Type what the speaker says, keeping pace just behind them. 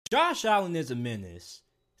Josh Allen is a menace.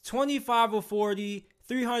 25 of 40,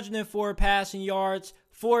 304 passing yards,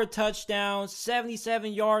 4 touchdowns,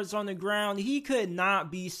 77 yards on the ground. He could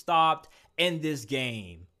not be stopped in this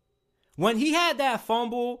game. When he had that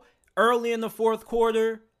fumble early in the fourth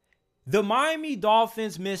quarter, the Miami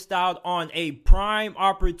Dolphins missed out on a prime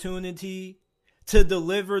opportunity to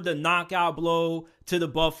deliver the knockout blow to the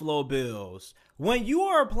Buffalo Bills. When you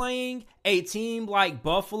are playing a team like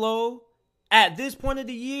Buffalo at this point of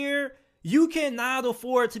the year, you cannot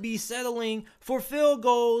afford to be settling for field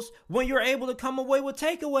goals when you're able to come away with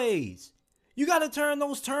takeaways. You got to turn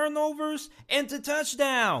those turnovers into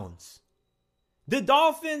touchdowns. The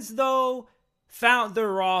Dolphins, though, found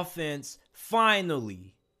their offense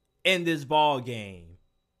finally in this ball game.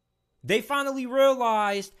 They finally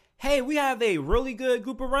realized, hey, we have a really good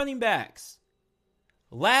group of running backs.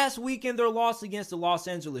 Last week in their loss against the Los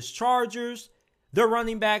Angeles Chargers, their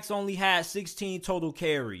running backs only had 16 total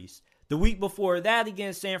carries. The week before that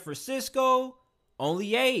against San Francisco,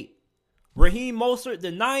 only 8. Raheem Mostert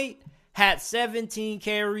tonight had 17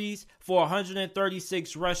 carries for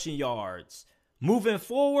 136 rushing yards. Moving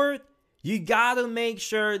forward, you got to make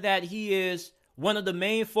sure that he is one of the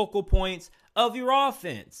main focal points of your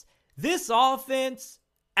offense. This offense,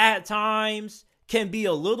 at times, can be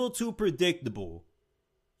a little too predictable.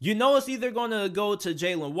 You know it's either going to go to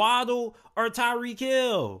Jalen Waddle or Tyreek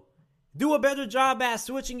Hill. Do a better job at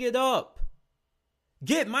switching it up.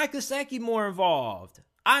 Get Mike Gesicki more involved.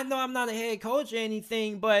 I know I'm not a head coach or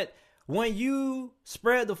anything, but when you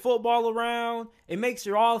spread the football around, it makes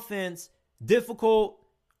your offense difficult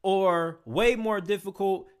or way more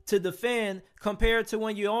difficult to defend compared to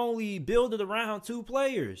when you only build it around 2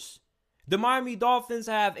 players. The Miami Dolphins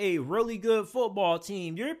have a really good football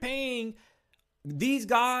team. You're paying these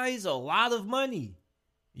guys a lot of money.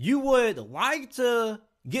 You would like to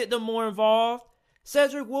get them more involved.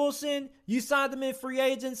 Cedric Wilson, you signed him in free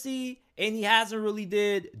agency, and he hasn't really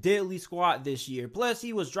did diddly squat this year. Plus,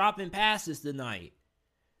 he was dropping passes tonight.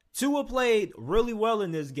 Tua played really well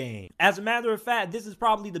in this game. As a matter of fact, this is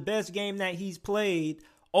probably the best game that he's played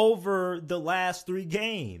over the last 3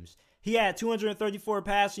 games. He had 234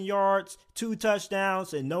 passing yards, 2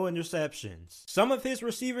 touchdowns, and no interceptions. Some of his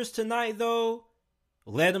receivers tonight, though,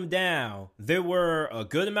 let him down. There were a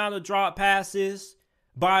good amount of drop passes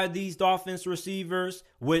by these Dolphins receivers,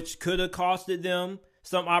 which could have costed them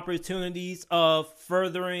some opportunities of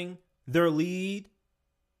furthering their lead.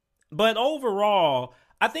 But overall,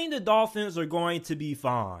 I think the Dolphins are going to be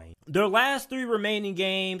fine. Their last 3 remaining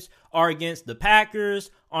games are against the Packers,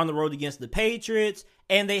 on the road against the Patriots,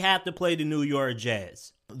 and they have to play the New York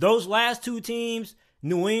Jets. Those last 2 teams,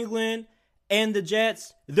 New England and the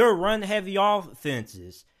Jets, they're run-heavy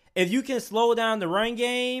offenses. If you can slow down the run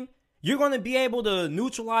game, you're going to be able to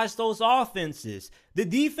neutralize those offenses. The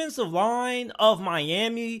defensive line of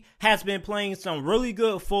Miami has been playing some really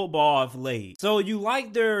good football of late. So you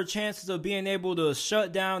like their chances of being able to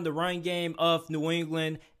shut down the run game of New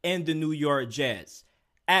England and the New York Jets.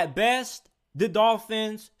 At best, the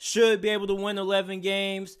Dolphins should be able to win 11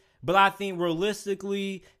 games, but I think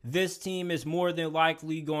realistically, this team is more than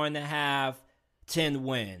likely going to have 10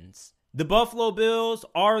 wins. The Buffalo Bills,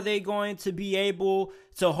 are they going to be able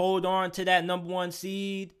to hold on to that number 1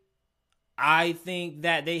 seed? I think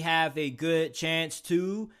that they have a good chance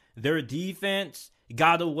to. Their defense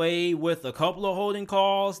got away with a couple of holding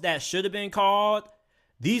calls that should have been called.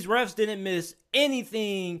 These refs didn't miss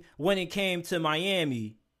anything when it came to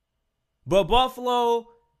Miami. But Buffalo,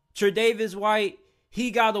 Tre'Davious White,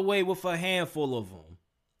 he got away with a handful of them.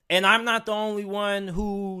 And I'm not the only one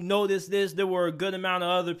who noticed this. There were a good amount of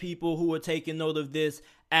other people who were taking note of this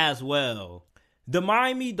as well. The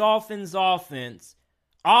Miami Dolphins offense,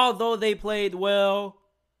 although they played well,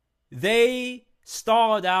 they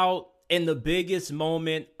stalled out in the biggest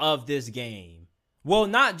moment of this game. Well,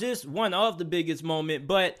 not just one of the biggest moment,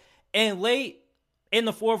 but late in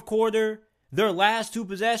the fourth quarter, their last 2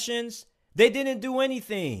 possessions, they didn't do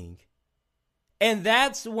anything. And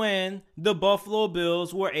that's when the Buffalo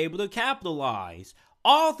Bills were able to capitalize.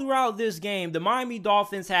 All throughout this game, the Miami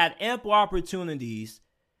Dolphins had ample opportunities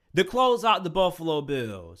to close out the Buffalo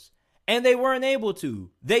Bills. And they weren't able to.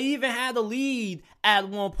 They even had a lead at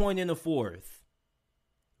one point in the fourth.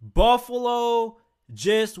 Buffalo,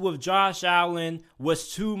 just with Josh Allen,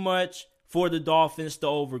 was too much for the Dolphins to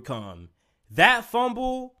overcome. That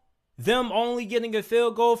fumble, them only getting a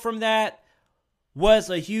field goal from that, was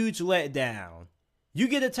a huge letdown. You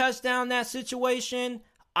get a touchdown in that situation,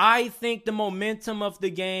 I think the momentum of the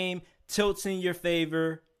game tilts in your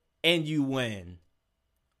favor and you win.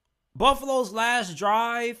 Buffalo's last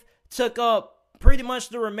drive took up pretty much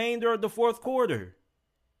the remainder of the fourth quarter.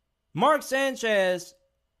 Mark Sanchez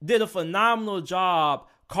did a phenomenal job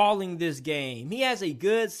calling this game. He has a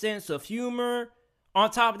good sense of humor. On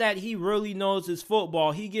top of that, he really knows his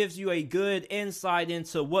football. He gives you a good insight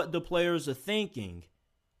into what the players are thinking.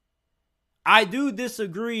 I do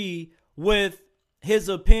disagree with his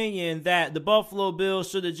opinion that the Buffalo Bills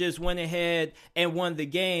should have just went ahead and won the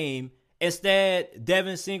game. Instead,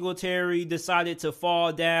 Devin Singletary decided to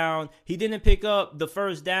fall down. He didn't pick up the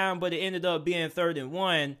first down, but it ended up being 3rd and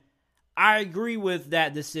 1. I agree with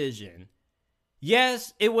that decision.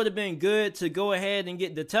 Yes, it would have been good to go ahead and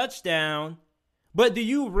get the touchdown, but do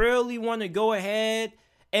you really want to go ahead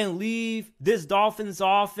and leave this Dolphins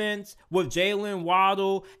offense with Jalen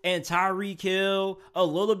Waddle and Tyreek Hill a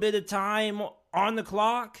little bit of time on the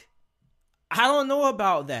clock? I don't know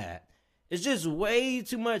about that. It's just way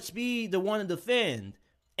too much speed to want to defend.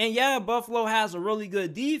 And yeah, Buffalo has a really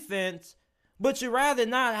good defense, but you'd rather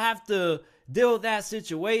not have to deal with that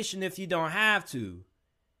situation if you don't have to.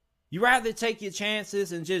 You'd rather take your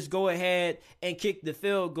chances and just go ahead and kick the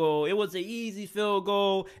field goal. It was an easy field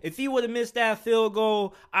goal. If he would have missed that field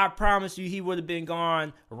goal, I promise you he would have been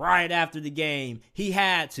gone right after the game. He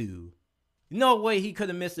had to. No way he could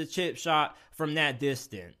have missed a chip shot from that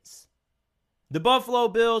distance. The Buffalo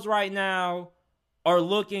Bills right now are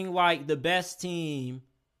looking like the best team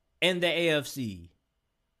in the AFC.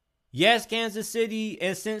 Yes, Kansas City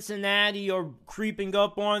and Cincinnati are creeping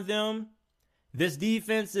up on them. This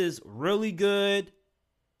defense is really good.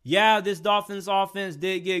 Yeah, this Dolphins offense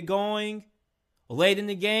did get going. Late in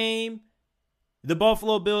the game, the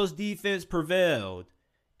Buffalo Bills defense prevailed.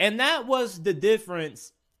 And that was the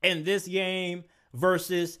difference in this game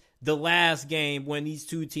versus the last game when these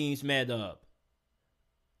two teams met up.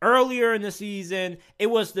 Earlier in the season, it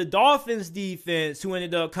was the Dolphins defense who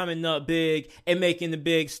ended up coming up big and making the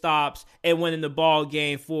big stops and winning the ball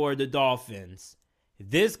game for the Dolphins.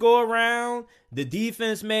 This go around, the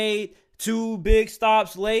defense made 2 big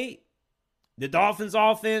stops late. The Dolphins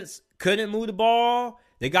offense couldn't move the ball.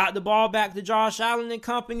 They got the ball back to Josh Allen and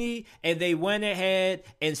company, and they went ahead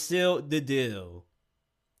and sealed the deal.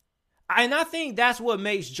 And I think that's what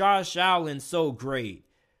makes Josh Allen so great.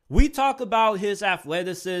 We talk about his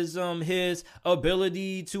athleticism, his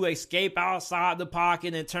ability to escape outside the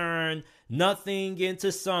pocket and turn nothing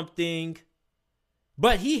into something.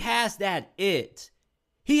 But he has that it.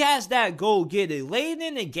 He has that go get it. Late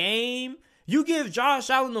in the game, you give Josh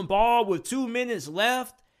Allen the ball with 2 minutes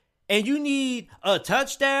left and you need a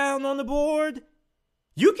touchdown on the board.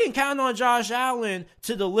 You can count on Josh Allen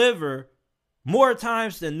to deliver more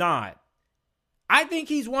times than not. I think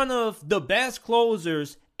he's one of the best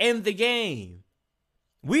closers in the game.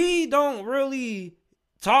 We don't really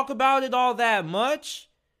talk about it all that much,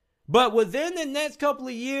 but within the next couple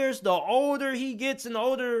of years, the older he gets and the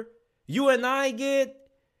older you and I get,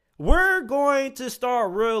 we're going to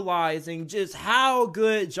start realizing just how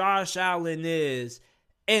good Josh Allen is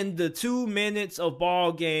in the 2 minutes of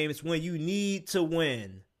ball games when you need to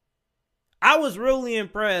win. I was really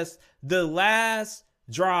impressed the last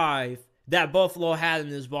drive that Buffalo had in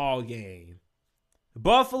this ball game.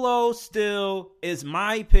 Buffalo still is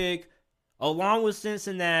my pick, along with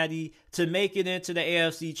Cincinnati, to make it into the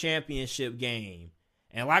AFC Championship game.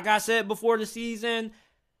 And like I said before the season,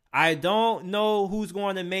 I don't know who's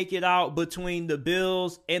going to make it out between the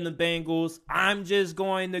Bills and the Bengals. I'm just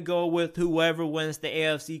going to go with whoever wins the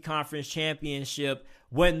AFC Conference Championship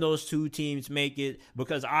when those two teams make it,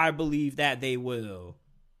 because I believe that they will.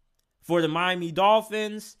 For the Miami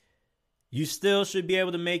Dolphins, you still should be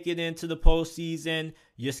able to make it into the postseason.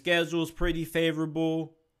 Your schedule's pretty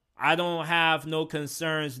favorable. I don't have no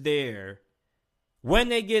concerns there. When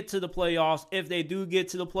they get to the playoffs, if they do get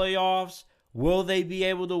to the playoffs, will they be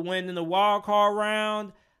able to win in the wild card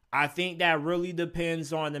round? I think that really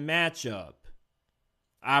depends on the matchup.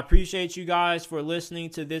 I appreciate you guys for listening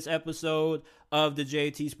to this episode of the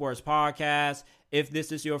JT Sports Podcast. If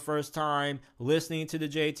this is your first time listening to the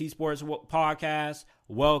JT Sports Podcast,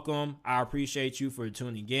 welcome. I appreciate you for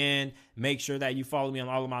tuning in. Make sure that you follow me on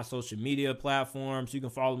all of my social media platforms. You can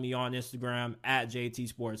follow me on Instagram at JT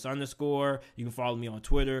Sports _. You can follow me on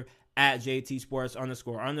Twitter at JT Sports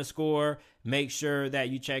 __. Make sure that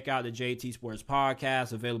you check out the JT Sports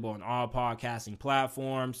Podcast, available on all podcasting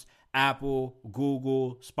platforms: Apple,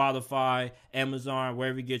 Google, Spotify, Amazon,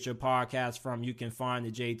 wherever you get your podcasts from, you can find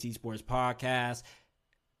the JT Sports Podcast.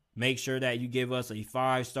 Make sure that you give us a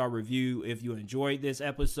 5-star review if you enjoyed this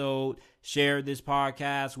episode. Share this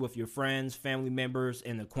podcast with your friends, family members,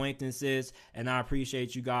 and acquaintances. And I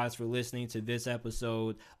appreciate you guys for listening to this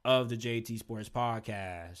episode of the JT Sports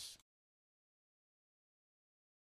Podcast.